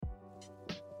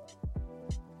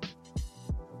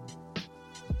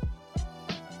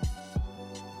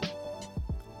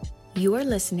You are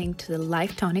listening to the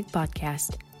Life Tonic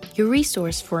Podcast, your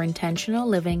resource for intentional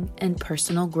living and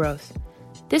personal growth.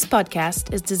 This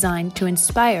podcast is designed to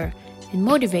inspire and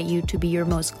motivate you to be your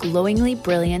most glowingly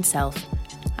brilliant self.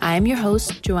 I am your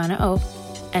host, Joanna O,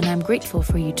 and I'm grateful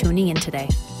for you tuning in today.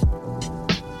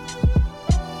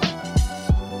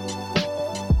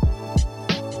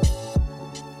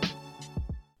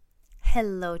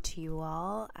 Hello to you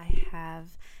all. I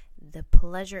have the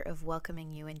pleasure of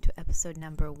welcoming you into episode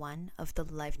number 1 of the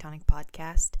Life Tonic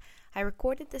Podcast. I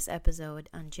recorded this episode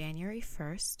on January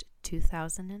 1st,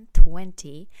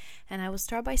 2020, and I will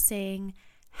start by saying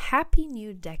Happy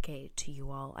New Decade to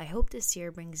you all. I hope this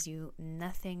year brings you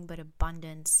nothing but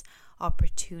abundance,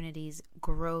 opportunities,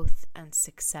 growth, and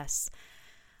success.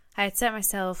 I had set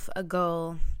myself a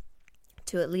goal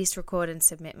to at least record and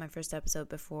submit my first episode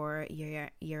before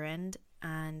year end,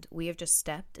 and we have just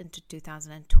stepped into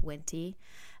 2020,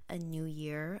 a new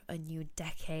year, a new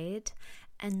decade.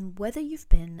 And whether you've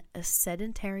been a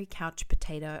sedentary couch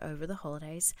potato over the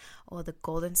holidays or the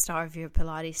golden star of your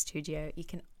Pilates studio, you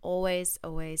can always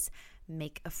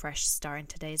make a fresh start. And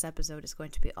today's episode is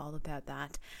going to be all about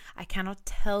that. I cannot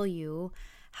tell you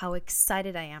how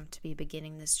excited I am to be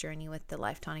beginning this journey with the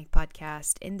Life Tonic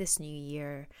Podcast in this new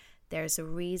year. There's a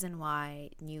reason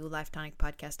why new Life Tonic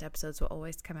Podcast episodes will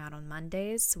always come out on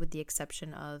Mondays, with the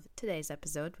exception of today's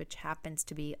episode, which happens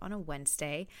to be on a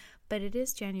Wednesday, but it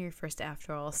is January 1st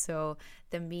after all, so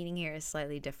the meaning here is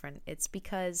slightly different. It's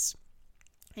because,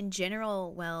 in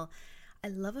general, I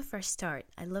love a fresh start.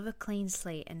 I love a clean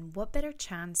slate, and what better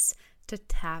chance to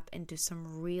tap into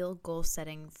some real goal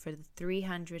setting for the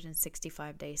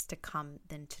 365 days to come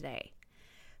than today.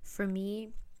 For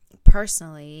me,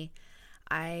 personally,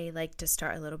 I like to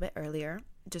start a little bit earlier,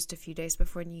 just a few days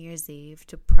before New Year's Eve,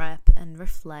 to prep and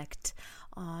reflect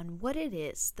on what it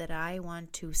is that I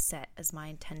want to set as my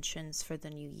intentions for the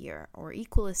new year, or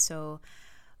equally so,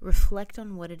 reflect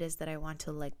on what it is that I want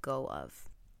to let go of.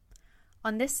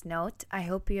 On this note, I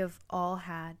hope you have all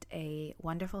had a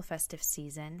wonderful festive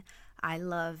season. I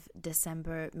love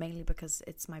December mainly because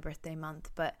it's my birthday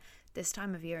month, but this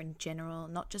time of year in general,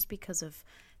 not just because of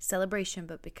celebration,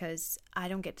 but because I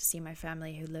don't get to see my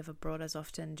family who live abroad as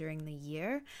often during the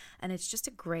year, and it's just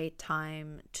a great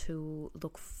time to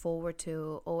look forward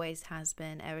to. Always has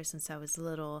been ever since I was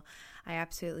little. I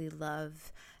absolutely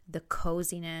love the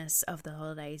coziness of the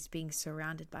holidays, being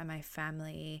surrounded by my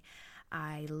family.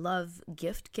 I love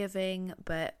gift giving,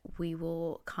 but we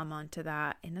will come on to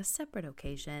that in a separate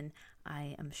occasion,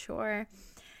 I am sure.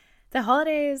 The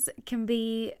holidays can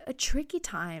be a tricky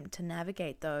time to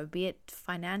navigate though, be it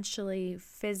financially,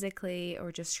 physically,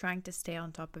 or just trying to stay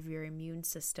on top of your immune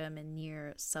system in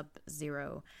near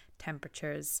sub-zero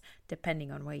temperatures,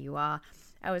 depending on where you are.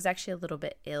 I was actually a little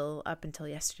bit ill up until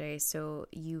yesterday, so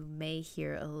you may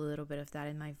hear a little bit of that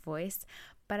in my voice.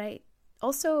 But I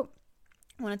also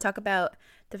want to talk about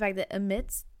the fact that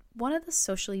amidst one of the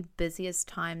socially busiest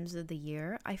times of the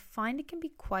year, I find it can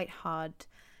be quite hard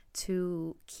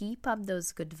to keep up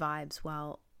those good vibes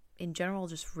while in general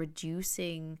just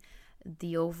reducing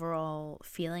the overall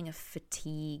feeling of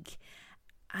fatigue.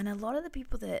 And a lot of the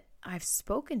people that I've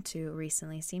spoken to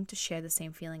recently seem to share the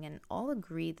same feeling and all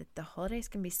agree that the holidays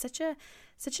can be such an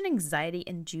anxiety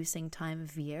inducing time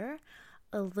of year,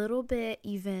 a little bit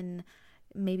even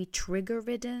maybe trigger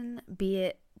ridden, be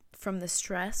it from the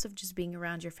stress of just being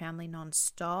around your family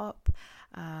nonstop.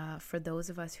 For those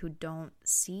of us who don't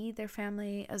see their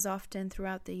family as often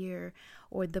throughout the year,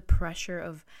 or the pressure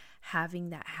of having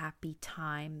that happy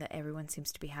time that everyone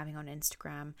seems to be having on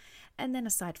Instagram. And then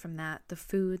aside from that, the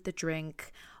food, the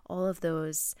drink, all of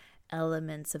those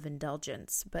elements of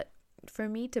indulgence. But for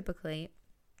me, typically,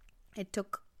 it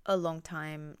took a long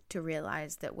time to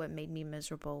realize that what made me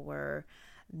miserable were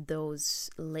those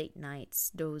late nights,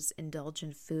 those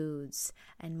indulgent foods,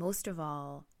 and most of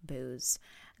all, booze.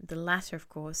 The latter, of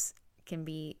course, can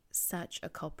be such a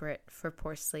culprit for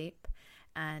poor sleep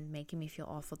and making me feel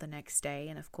awful the next day,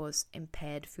 and of course,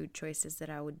 impaired food choices that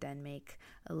I would then make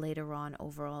later on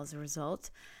overall as a result.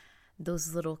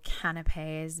 Those little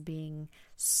canapes being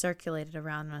circulated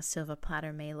around on a silver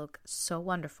platter may look so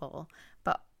wonderful,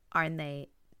 but aren't they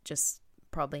just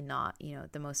probably not,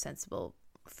 the most sensible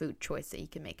food choice that you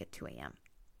can make at 2 a.m.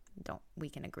 We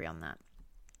can agree on that.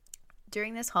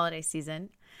 During this holiday season,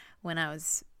 when I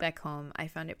was back home, I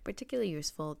found it particularly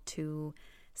useful to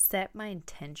set my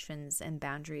intentions and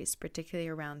boundaries, particularly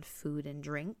around food and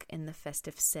drink in the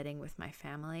festive setting with my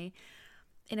family.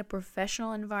 In a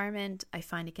professional environment, I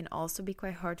find it can also be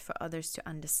quite hard for others to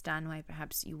understand why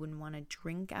perhaps you wouldn't want to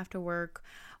drink after work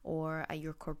or at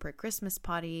your corporate Christmas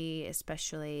party,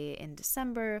 especially in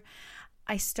December.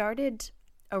 I started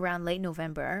around late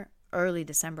November, early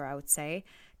December, I would say,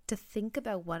 to think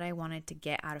about what I wanted to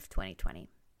get out of 2020,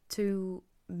 to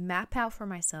map out for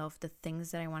myself the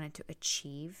things that I wanted to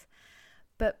achieve.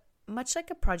 But much like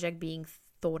a project being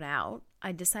thought out,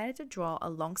 I decided to draw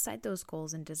alongside those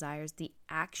goals and desires the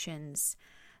actions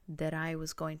that I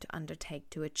was going to undertake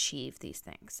to achieve these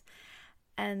things.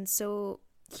 And so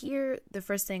here, the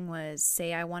first thing was,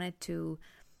 say I wanted to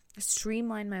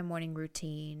streamline my morning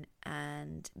routine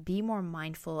and be more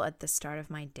mindful at the start of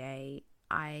my day.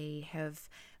 I have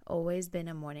always been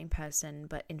a morning person,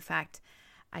 but in fact,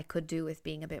 I could do with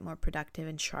being a bit more productive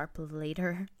and sharp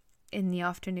later in the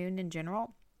afternoon in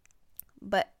general.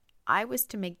 But I was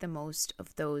to make the most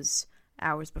of those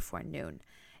hours before noon.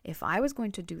 If I was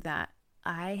going to do that,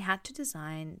 I had to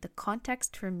design the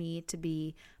context for me to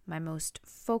be my most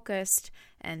focused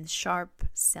and sharp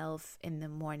self in the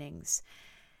mornings.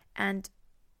 And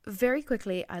very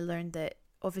quickly, I learned that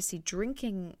obviously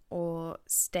drinking or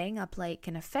staying up late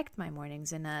can affect my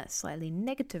mornings in a slightly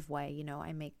negative way. You know,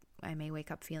 I may wake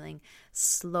up feeling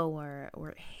slower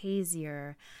or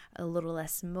hazier, a little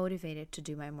less motivated to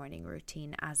do my morning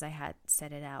routine as I had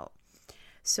set it out.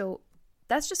 So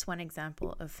that's just one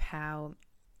example of how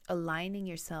aligning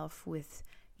yourself with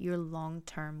your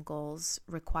long-term goals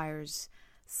requires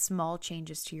small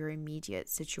changes to your immediate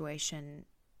situation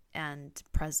and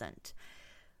present.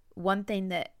 One thing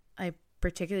that I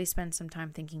particularly spent some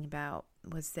time thinking about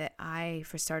was that I,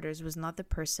 for starters, was not the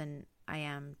person I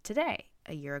am today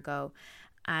a year ago.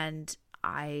 And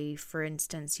I, for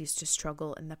instance, used to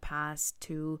struggle in the past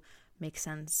to make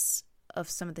sense of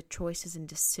some of the choices and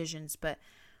decisions, but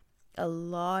a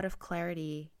lot of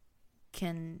clarity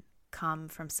can come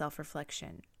from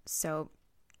self-reflection. So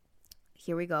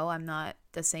here we go. I'm not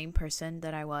the same person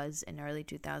that I was in early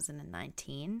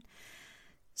 2019.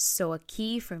 So a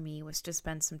key for me was to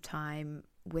spend some time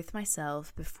with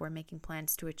myself before making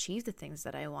plans to achieve the things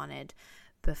that I wanted,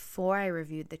 before I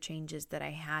reviewed the changes that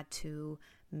I had to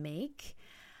make,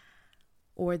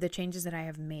 or the changes that I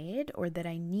have made, or that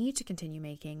I need to continue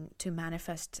making to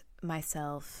manifest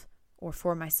myself or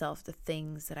for myself the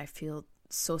things that I feel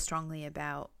so strongly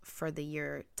about for the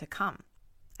year to come.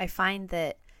 I find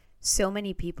that so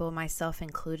many people, myself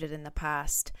included in the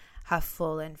past, have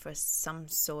fallen for some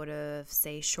sort of,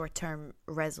 say, short-term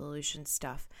resolution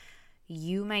stuff.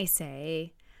 You may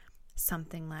say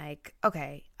something like,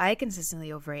 okay, I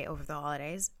consistently overeat over the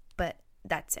holidays, but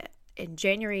that's it. In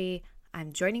January,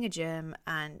 I'm joining a gym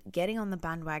and getting on the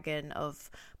bandwagon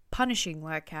of punishing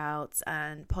workouts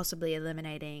and possibly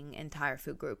eliminating entire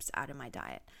food groups out of my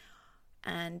diet.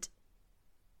 And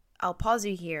I'll pause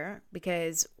you here,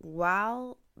 because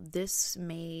while this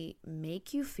may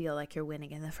make you feel like you're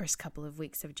winning in the first couple of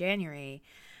weeks of January,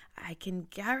 I can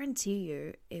guarantee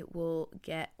you it will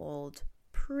get old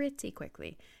pretty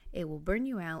quickly. It will burn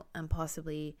you out and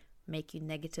possibly make you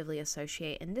negatively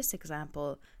associate, in this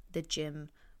example, the gym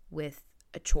with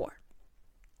a chore.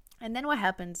 And then what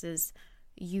happens is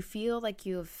you feel like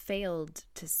you have failed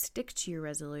to stick to your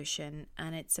resolution,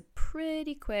 and it's a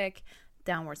pretty quick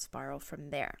downward spiral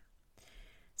from there.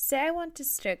 Say I want to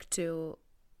stick to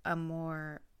a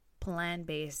more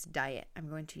plant-based diet. I'm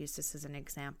going to use this as an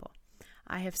example.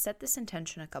 I have set this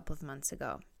intention a couple of months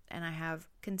ago, and I have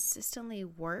consistently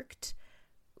worked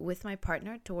with my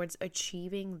partner towards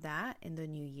achieving that in the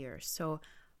new year. So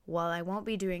while I won't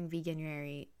be doing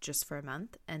Veganuary just for a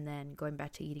month and then going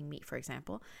back to eating meat, for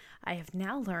example, I have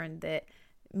now learned that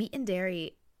meat and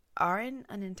dairy are an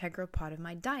integral part of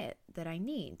my diet that I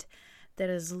need. That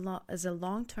as a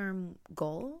long-term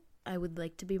goal, I would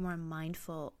like to be more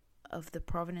mindful of the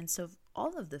provenance of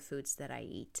all of the foods that I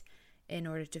eat in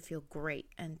order to feel great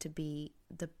and to be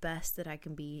the best that I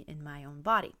can be in my own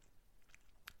body.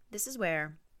 This is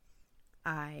where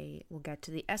I will get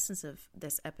to the essence of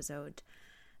this episode,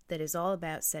 that is all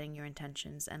about setting your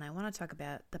intentions. And I want to talk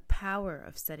about the power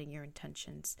of setting your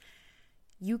intentions.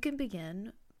 You can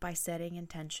begin by setting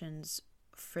intentions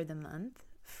for the month,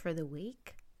 for the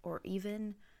week, or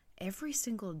even every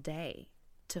single day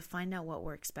to find out what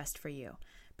works best for you.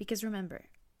 Because remember,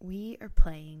 we are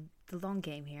playing the long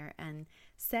game here, and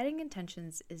setting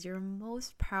intentions is your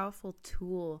most powerful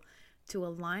tool to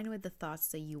align with the thoughts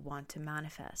that you want to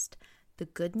manifest. The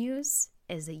good news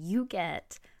is that you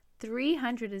get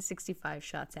 365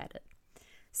 shots at it.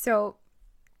 So,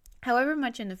 however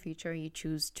much in the future you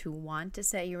choose to want to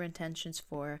set your intentions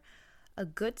for, a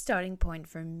good starting point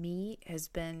for me has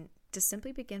been to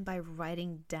simply begin by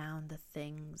writing down the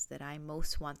things that I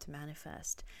most want to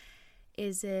manifest.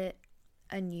 Is it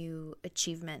a new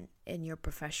achievement in your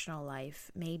professional life?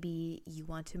 Maybe you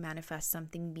want to manifest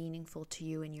something meaningful to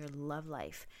you in your love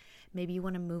life. Maybe you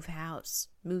want to move house,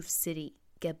 move city,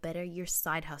 get better at your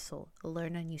side hustle,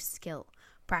 learn a new skill,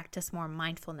 practice more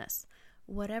mindfulness.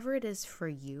 Whatever it is for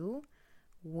you,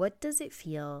 what does it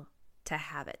feel to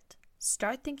have it?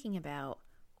 Start thinking about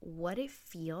what it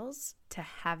feels to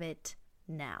have it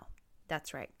now.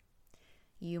 That's right.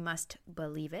 You must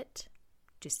believe it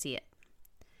to see it.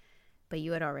 But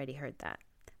you had already heard that.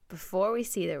 Before we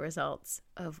see the results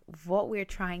of what we're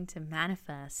trying to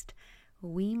manifest,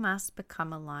 we must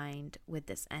become aligned with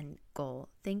this end goal.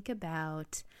 Think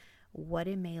about what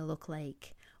it may look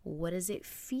like. What does it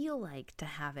feel like to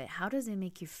have it? How does it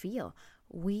make you feel?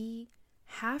 We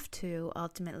have to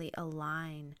ultimately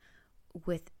align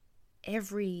with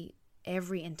every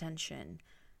intention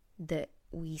that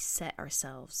we set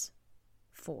ourselves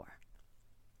for.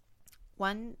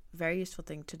 One very useful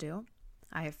thing to do,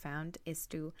 I have found, is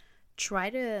to try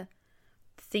to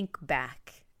think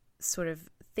back, sort of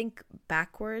think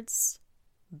backwards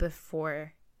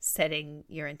before setting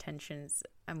your intentions.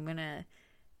 I'm going to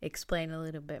explain a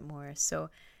little bit more. So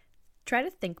try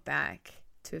to think back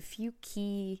to a few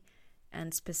key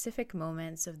and specific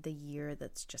moments of the year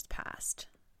that's just passed.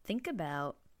 Think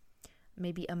about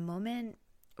maybe a moment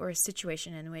or a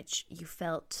situation in which you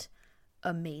felt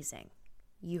amazing.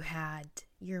 You had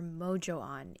your mojo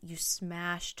on, you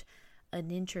smashed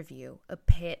an interview, a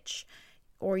pitch,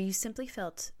 or you simply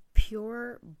felt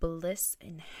pure bliss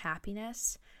and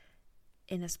happiness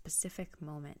in a specific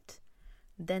moment.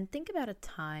 Then think about a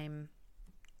time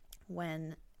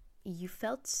when you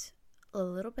felt a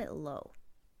little bit low.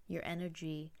 Your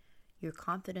energy, your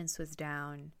confidence was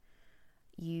down.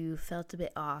 You felt a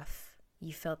bit off.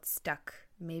 You felt stuck.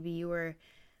 Maybe you were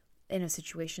in a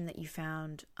situation that you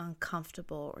found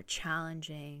uncomfortable or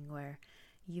challenging, where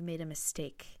you made a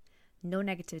mistake. No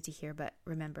negativity here, but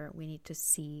remember, we need to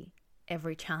see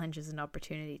every challenge as an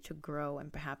opportunity to grow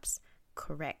and perhaps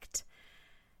correct.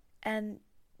 And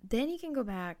then you can go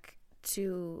back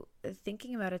to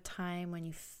thinking about a time when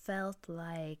you felt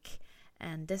like,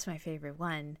 and this is my favorite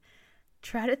one,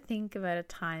 try to think about a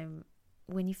time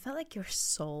when you felt like your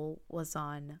soul was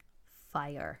on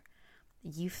fire.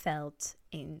 You felt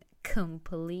in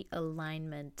complete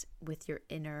alignment with your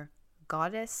inner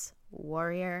goddess,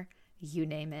 warrior, you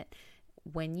name it.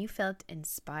 When you felt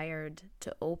inspired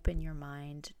to open your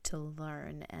mind to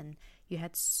learn, and you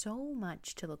had so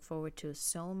much to look forward to,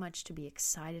 so much to be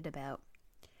excited about.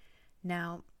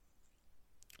 Now,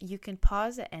 you can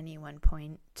pause at any one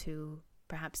point to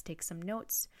perhaps take some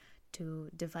notes, to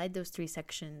divide those 3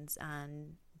 sections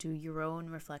and do your own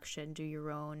reflection, do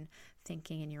your own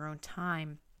thinking in your own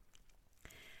time.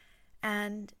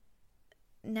 And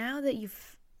now that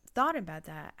you've thought about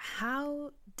that,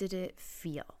 how did it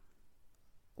feel?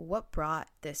 What brought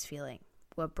this feeling?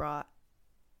 What brought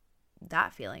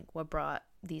that feeling? What brought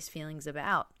these feelings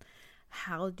about?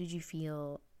 How did you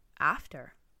feel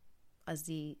after, as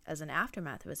an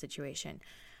aftermath of a situation?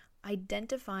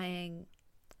 Identifying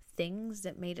things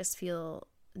that made us feel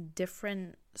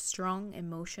different, strong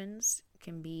emotions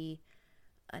can be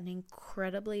an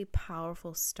incredibly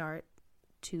powerful start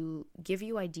to give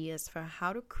you ideas for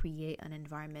how to create an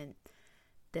environment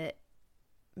that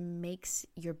makes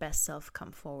your best self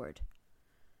come forward.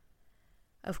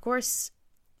 Of course,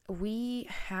 we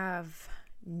have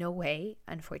no way,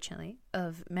 unfortunately,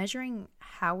 of measuring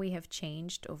how we have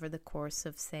changed over the course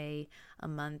of, say, a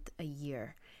month, a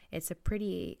year. It's a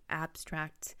pretty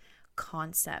abstract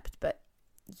concept, but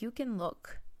you can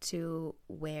look to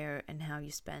where and how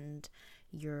you spend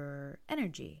your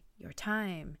energy, your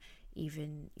time,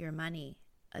 even your money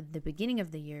at the beginning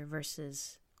of the year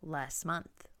versus last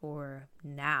month or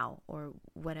now, or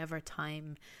whatever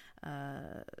time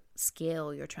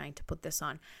scale you're trying to put this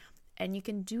on. And you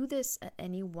can do this at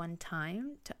any one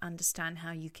time to understand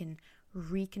how you can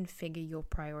reconfigure your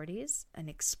priorities and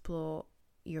explore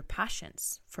your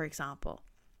passions, for example.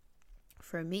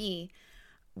 For me,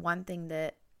 one thing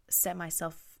that set my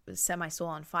soul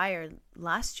on fire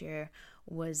last year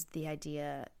was the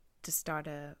idea to start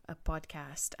a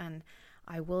podcast. And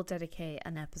I will dedicate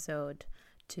an episode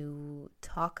to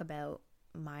talk about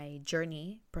my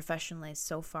journey professionally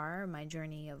so far, my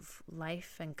journey of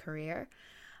life and career,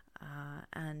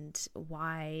 and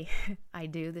why I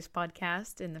do this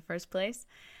podcast in the first place.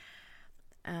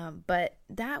 But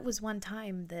that was one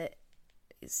time that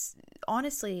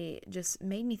honestly just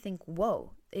made me think,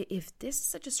 whoa, if this is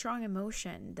such a strong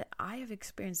emotion that I have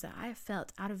experienced, that I have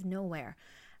felt out of nowhere,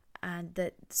 and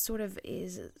that sort of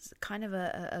is kind of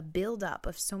a build-up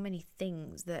of so many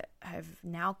things that have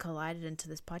now collided into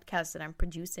this podcast that I'm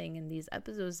producing and these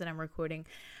episodes that I'm recording,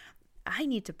 I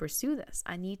need to pursue this.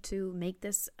 I need to make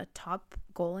this a top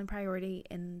goal and priority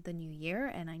in the new year.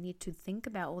 And I need to think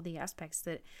about all the aspects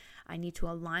that I need to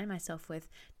align myself with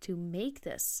to make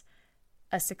this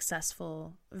a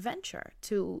successful venture,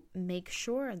 to make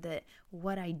sure that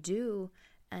what I do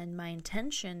and my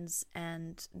intentions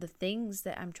and the things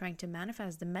that I'm trying to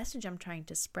manifest, the message I'm trying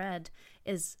to spread,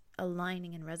 is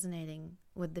aligning and resonating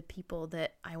with the people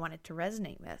that I want it to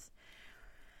resonate with.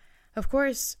 Of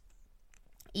course,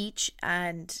 each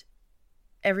and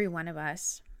every one of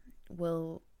us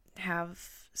will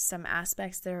have some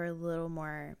aspects that are a little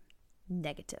more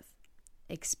negative,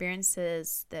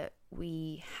 experiences that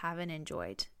we haven't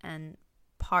enjoyed. And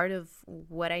part of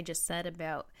what I just said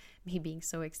about me being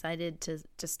so excited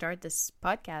to start this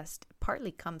podcast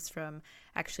partly comes from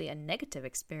actually a negative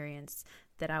experience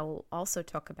that I will also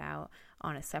talk about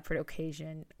on a separate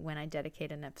occasion when I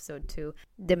dedicate an episode to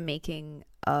the making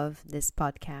of this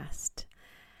podcast.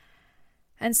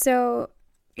 And so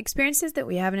experiences that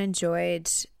we haven't enjoyed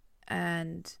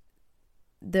and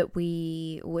that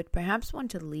we would perhaps want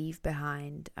to leave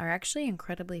behind are actually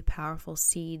incredibly powerful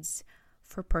seeds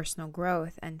for personal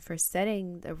growth and for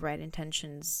setting the right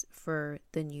intentions for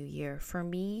the new year. For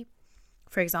me,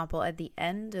 for example, at the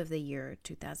end of the year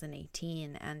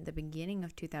 2018 and the beginning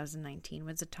of 2019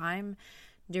 was a time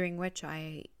during which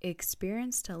I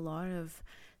experienced a lot of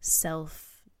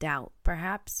self-doubt,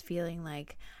 perhaps feeling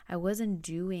like I wasn't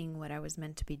doing what I was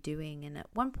meant to be doing. And at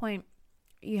one point,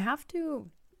 you have to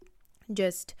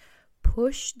just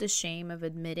push the shame of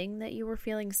admitting that you were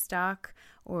feeling stuck,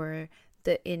 or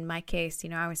that in my case,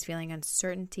 I was feeling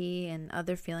uncertainty and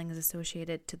other feelings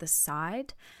associated, to the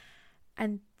side,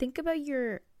 and think about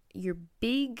your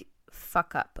big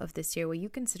fuck up of this year, what you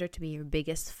consider to be your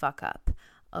biggest fuck up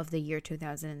of the year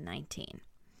 2019.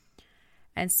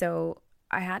 And so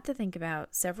I had to think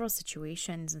about several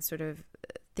situations and sort of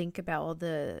think about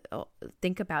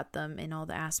them in all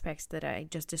the aspects that I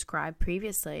just described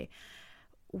previously.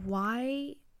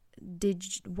 Why do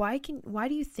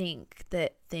you think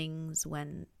that things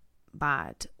went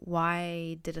bad?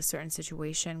 Why did a certain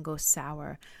situation go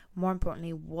sour? More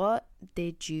importantly, what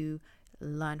did you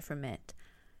learn from it?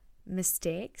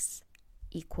 Mistakes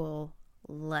equal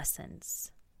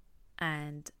lessons,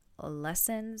 and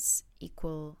lessons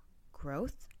equal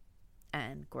growth,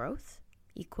 and growth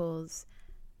equals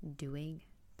doing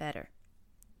better.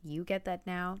 You get that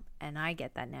now, and I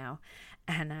get that now,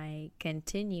 and I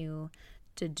continue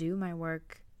to do my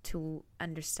work to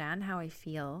understand how I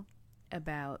feel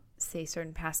about, say,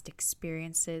 certain past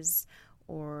experiences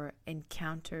or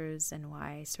encounters, and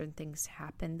why certain things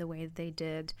happened the way they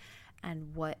did,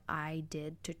 and what I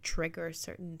did to trigger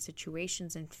certain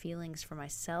situations and feelings for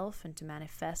myself and to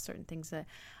manifest certain things that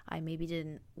I maybe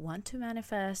didn't want to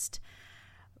manifest,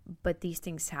 but these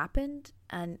things happened.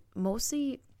 And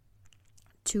mostly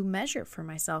to measure for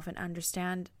myself and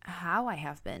understand how I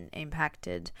have been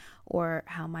impacted, or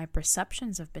how my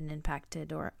perceptions have been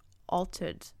impacted or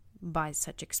altered by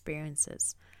such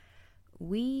experiences.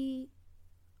 We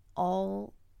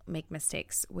all make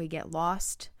mistakes. We get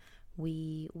lost.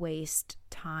 We waste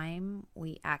time.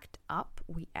 We act up.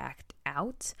 We act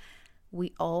out.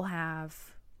 We all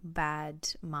have bad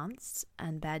months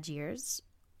and bad years.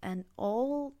 And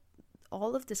all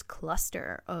of this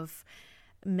cluster of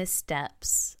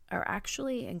missteps are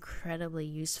actually incredibly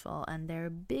useful, and they're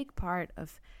a big part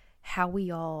of how we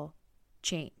all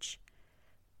change.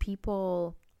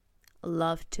 People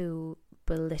love to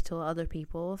belittle other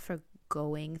people for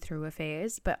going through a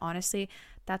phase, but honestly,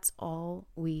 that's all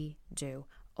we do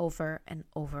over and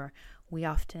over. We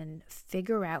often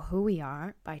figure out who we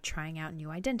are by trying out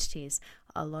new identities.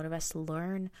 A lot of us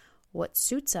learn what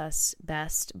suits us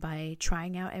best by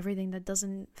trying out everything that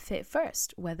doesn't fit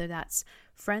first, whether that's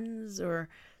friends or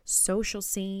social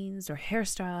scenes or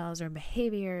hairstyles or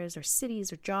behaviors or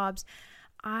cities or jobs.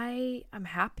 I am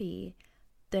happy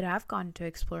that I've gone to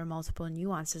explore multiple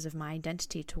nuances of my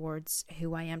identity towards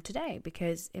who I am today,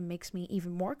 because it makes me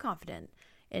even more confident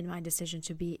in my decision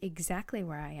to be exactly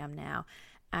where I am now,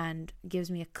 and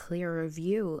gives me a clearer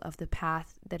view of the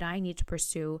path that I need to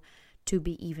pursue to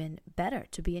be even better,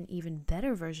 to be an even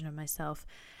better version of myself.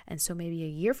 And so maybe a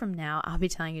year from now, I'll be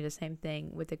telling you the same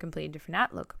thing with a completely different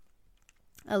outlook.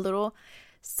 A little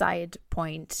side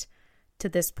point to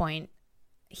this point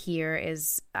here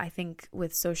is, I think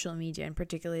with social media, and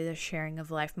particularly the sharing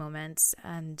of life moments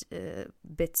and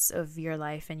bits of your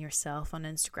life and yourself on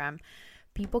Instagram,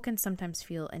 people can sometimes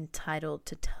feel entitled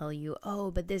to tell you,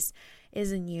 oh, but this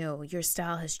isn't you. Your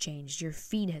style has changed. Your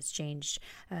feed has changed.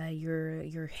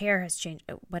 Your hair has changed.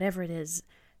 Whatever it is,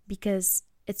 because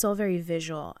it's all very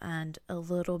visual and a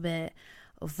little bit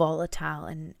volatile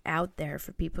and out there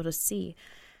for people to see.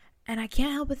 And I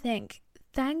can't help but think,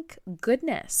 thank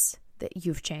goodness that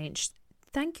you've changed.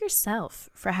 Thank yourself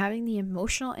for having the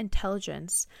emotional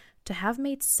intelligence to have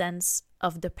made sense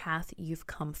of the path you've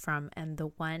come from and the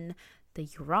one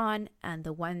that you're on and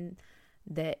the one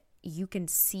that you can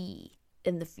see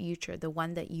in the future, the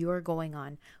one that you're going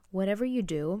on. Whatever you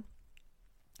do,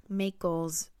 make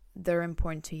goals that are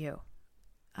important to you.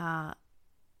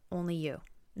 Only you,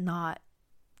 not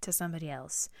to somebody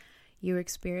else. Your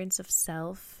experience of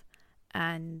self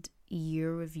and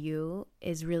your review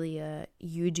is really a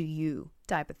you do you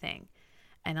type of thing.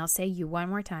 And I'll say you one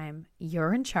more time,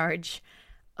 you're in charge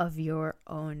of your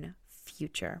own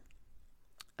future.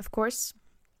 Of course,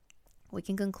 we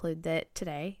can conclude that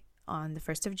today, on the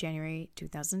 1st of January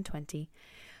 2020,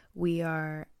 we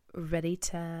are ready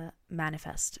to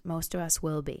manifest. Most of us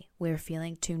will be. We're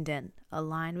feeling tuned in,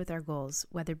 aligned with our goals,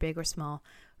 whether big or small,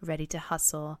 ready to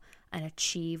hustle and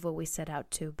achieve what we set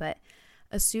out to. But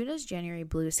as soon as January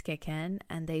blues kick in,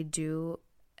 and they do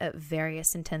at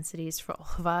various intensities for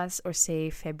all of us, or say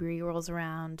February rolls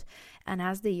around, and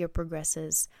as the year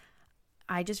progresses,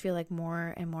 I just feel like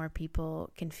more and more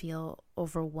people can feel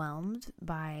overwhelmed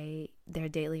by their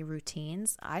daily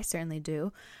routines. I certainly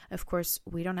do. Of course,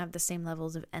 we don't have the same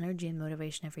levels of energy and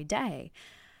motivation every day.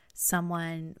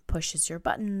 Someone pushes your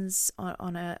buttons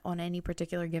on any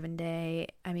particular given day.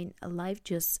 I mean, life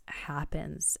just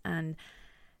happens, and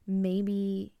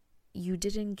maybe you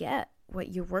didn't get what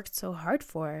you worked so hard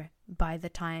for by the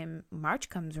time March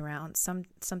comes around.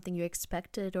 Something you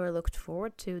expected or looked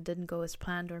forward to didn't go as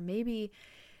planned, or maybe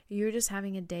you're just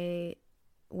having a day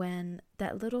when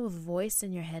that little voice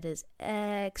in your head is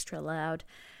extra loud.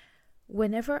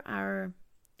 Whenever our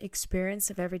experience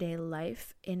of everyday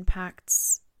life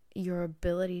impacts your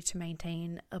ability to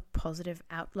maintain a positive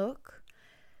outlook,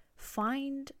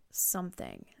 find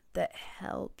something that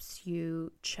helps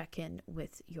you check in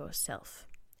with yourself.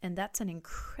 And that's an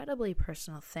incredibly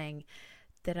personal thing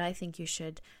that I think you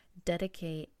should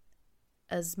dedicate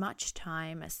as much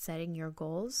time as setting your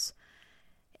goals.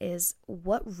 Is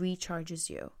what recharges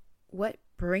you, what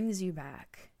brings you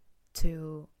back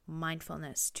to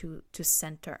mindfulness, to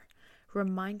center.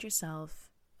 Remind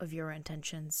yourself of your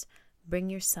intentions. Bring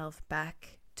yourself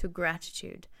back to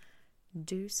gratitude.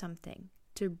 Do something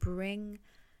to bring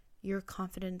your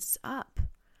confidence up.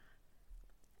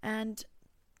 And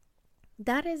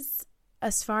that is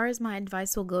as far as my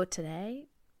advice will go today,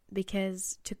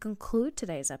 because to conclude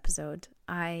today's episode,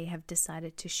 I have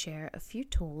decided to share a few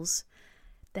tools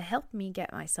that help me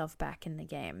get myself back in the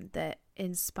game, that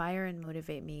inspire and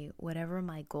motivate me, whatever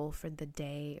my goal for the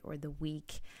day or the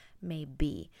week may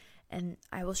be. And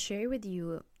I will share with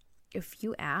you a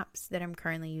few apps that I'm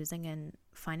currently using and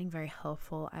finding very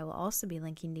helpful. I will also be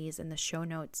linking these in the show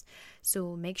notes,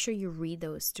 so make sure you read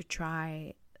those to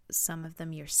try some of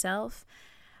them yourself.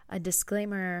 A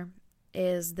disclaimer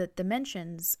is that the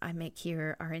mentions I make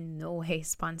here are in no way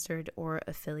sponsored or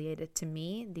affiliated to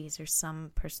me. These are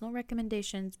some personal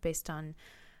recommendations based on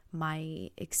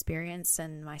my experience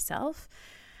and myself.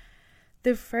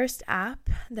 The first app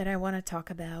that I want to talk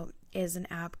about is an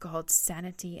app called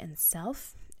Sanity and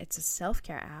Self. It's a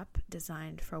self-care app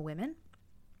designed for women,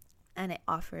 and it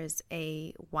offers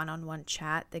a one-on-one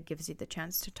chat that gives you the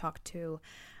chance to talk to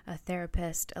a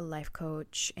therapist, a life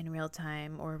coach in real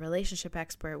time, or a relationship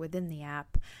expert within the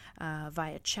app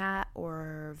via chat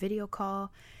or video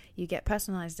call. You get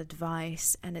personalized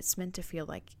advice, and it's meant to feel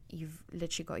like you've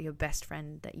literally got your best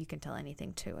friend that you can tell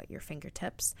anything to at your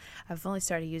fingertips. I've only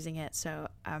started using it, so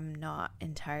I'm not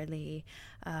entirely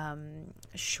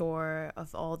sure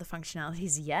of all the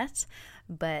functionalities yet,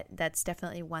 but that's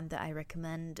definitely one that I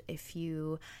recommend if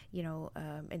you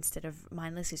instead of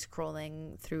mindlessly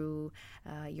scrolling through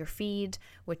your feed,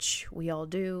 which we all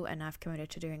do, and I've committed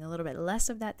to doing a little bit less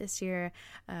of that this year.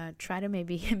 Try to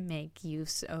maybe make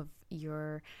use of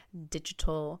your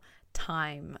digital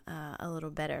time a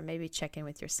little better. Maybe check in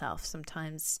with yourself.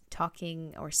 Sometimes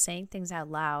talking or saying things out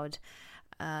loud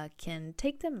can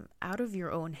take them out of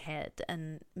your own head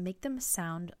and make them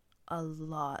sound a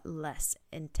lot less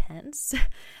intense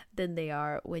than they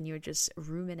are when you're just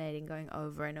ruminating, going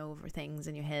over and over things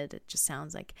in your head. It just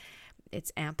sounds like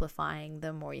it's amplifying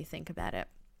the more you think about it.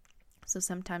 So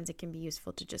sometimes it can be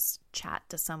useful to just chat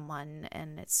to someone,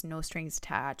 and it's no strings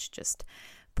attached. Just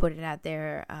put it out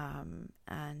there and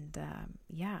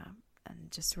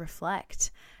just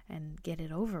reflect and get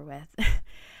it over with.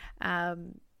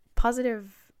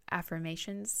 Positive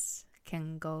affirmations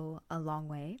can go a long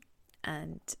way,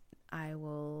 and I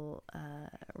will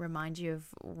remind you of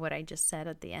what I just said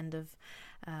at the end of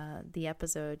the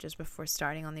episode just before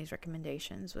starting on these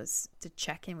recommendations, was to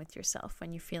check in with yourself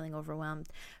when you're feeling overwhelmed.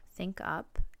 ThinkUp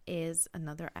is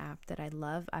another app that I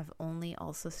love. I've only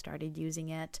also started using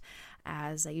it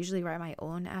as I usually write my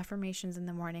own affirmations in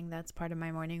the morning. That's part of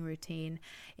my morning routine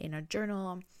in a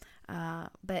journal.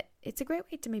 But it's a great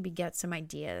way to maybe get some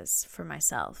ideas for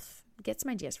myself. Get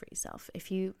some ideas for yourself. If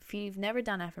you've never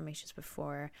done affirmations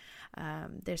before,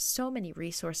 there's so many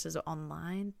resources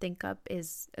online. ThinkUp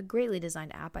is a greatly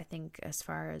designed app, I think, as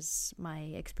far as my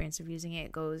experience of using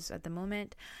it goes at the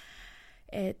moment.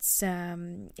 It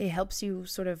helps you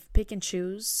sort of pick and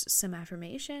choose some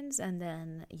affirmations, and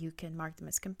then you can mark them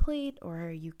as complete,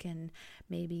 or you can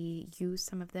maybe use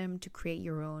some of them to create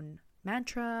your own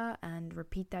mantra and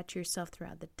repeat that to yourself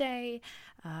throughout the day.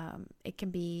 It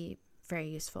can be very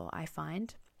useful, I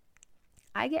find.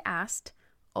 I get asked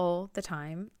all the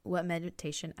time what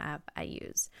meditation app I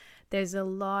use. There's a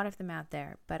lot of them out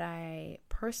there, but I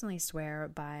personally swear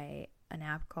by an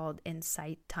app called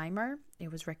Insight Timer.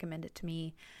 It was recommended to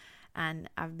me and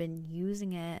I've been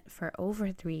using it for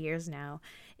over 3 years now.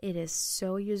 It is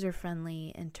so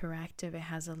user-friendly, interactive. It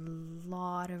has a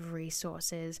lot of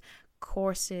resources,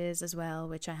 courses as well,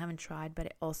 which I haven't tried, but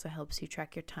it also helps you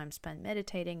track your time spent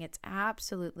meditating. It's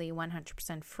absolutely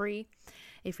 100% free.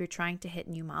 If you're trying to hit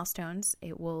new milestones,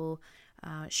 it will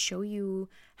show you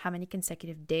how many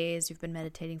consecutive days you've been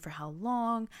meditating, for how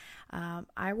long.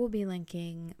 I will be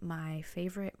linking my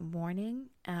favorite morning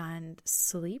and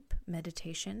sleep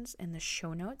meditations in the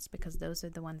show notes, because those are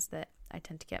the ones that I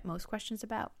tend to get most questions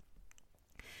about.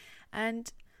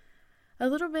 And a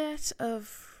little bit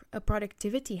of a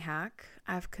productivity hack.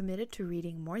 I've committed to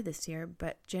reading more this year,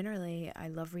 but generally I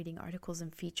love reading articles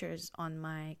and features on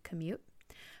my commute.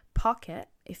 Pocket,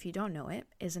 if you don't know it,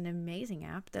 is an amazing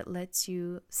app that lets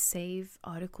you save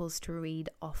articles to read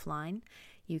offline.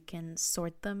 You can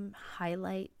sort them,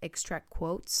 highlight, extract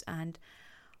quotes, and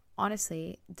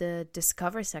honestly, the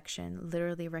Discover section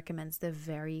literally recommends the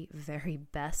very, very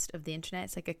best of the internet.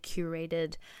 It's like a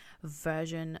curated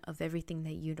version of everything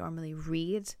that you normally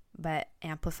read, but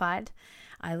amplified.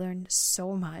 I learned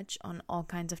so much on all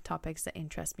kinds of topics that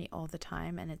interest me all the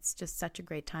time, and it's just such a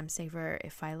great time saver.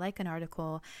 If I like an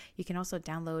article, you can also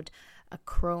download a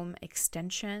Chrome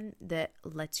extension that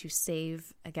lets you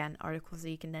save, again, articles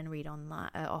that you can then read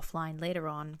online, offline later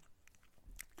on.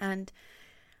 And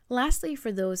lastly,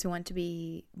 for those who want to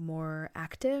be more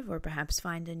active or perhaps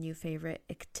find a new favorite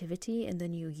activity in the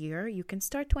new year, you can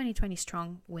start 2020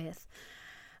 strong with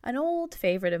an old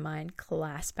favorite of mine,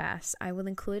 ClassPass. I will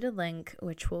include a link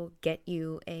which will get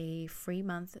you a free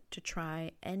month to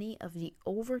try any of the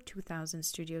over 2,000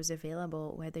 studios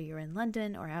available, whether you're in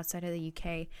London or outside of the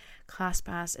UK.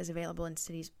 ClassPass is available in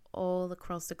cities all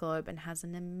across the globe and has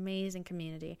an amazing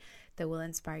community that will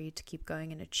inspire you to keep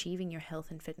going and achieving your health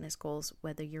and fitness goals,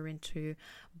 whether you're into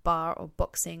bar or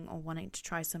boxing or wanting to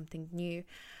try something new.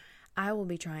 I will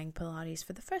be trying Pilates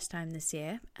for the first time this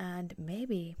year and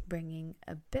maybe bringing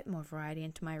a bit more variety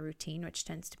into my routine, which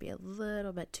tends to be a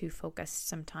little bit too focused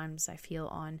sometimes, I feel,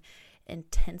 on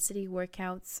intensity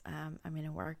workouts. I'm going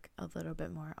to work a little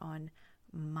bit more on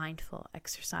mindful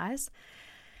exercise.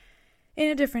 In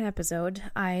a different episode,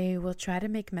 I will try to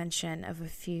make mention of a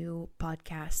few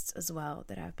podcasts as well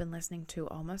that I've been listening to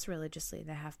almost religiously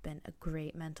that have been a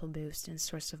great mental boost and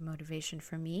source of motivation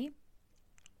for me.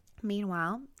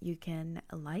 Meanwhile, you can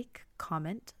like,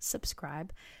 comment,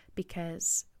 subscribe,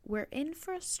 because we're in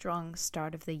for a strong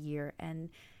start of the year and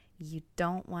you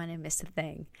don't want to miss a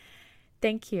thing.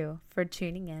 Thank you for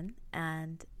tuning in,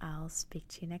 and I'll speak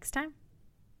to you next time.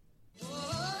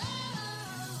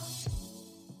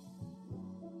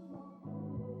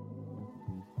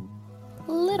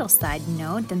 Little side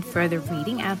note and further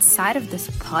reading outside of this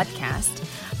podcast,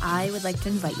 I would like to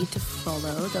invite you to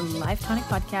follow the Life Tonic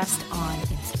Podcast on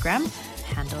Instagram.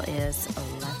 Handle is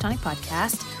Life Tonic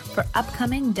Podcast for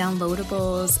upcoming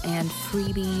downloadables and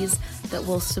freebies that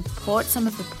will support some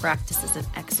of the practices and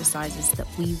exercises that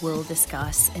we will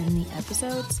discuss in the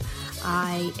episodes.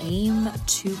 I aim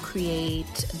to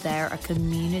create there a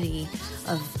community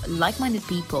of like-minded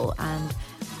people, and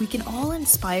we can all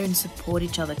inspire and support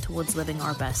each other towards living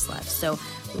our best lives. So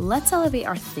let's elevate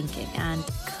our thinking and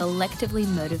collectively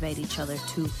motivate each other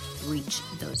to reach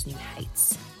those new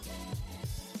heights.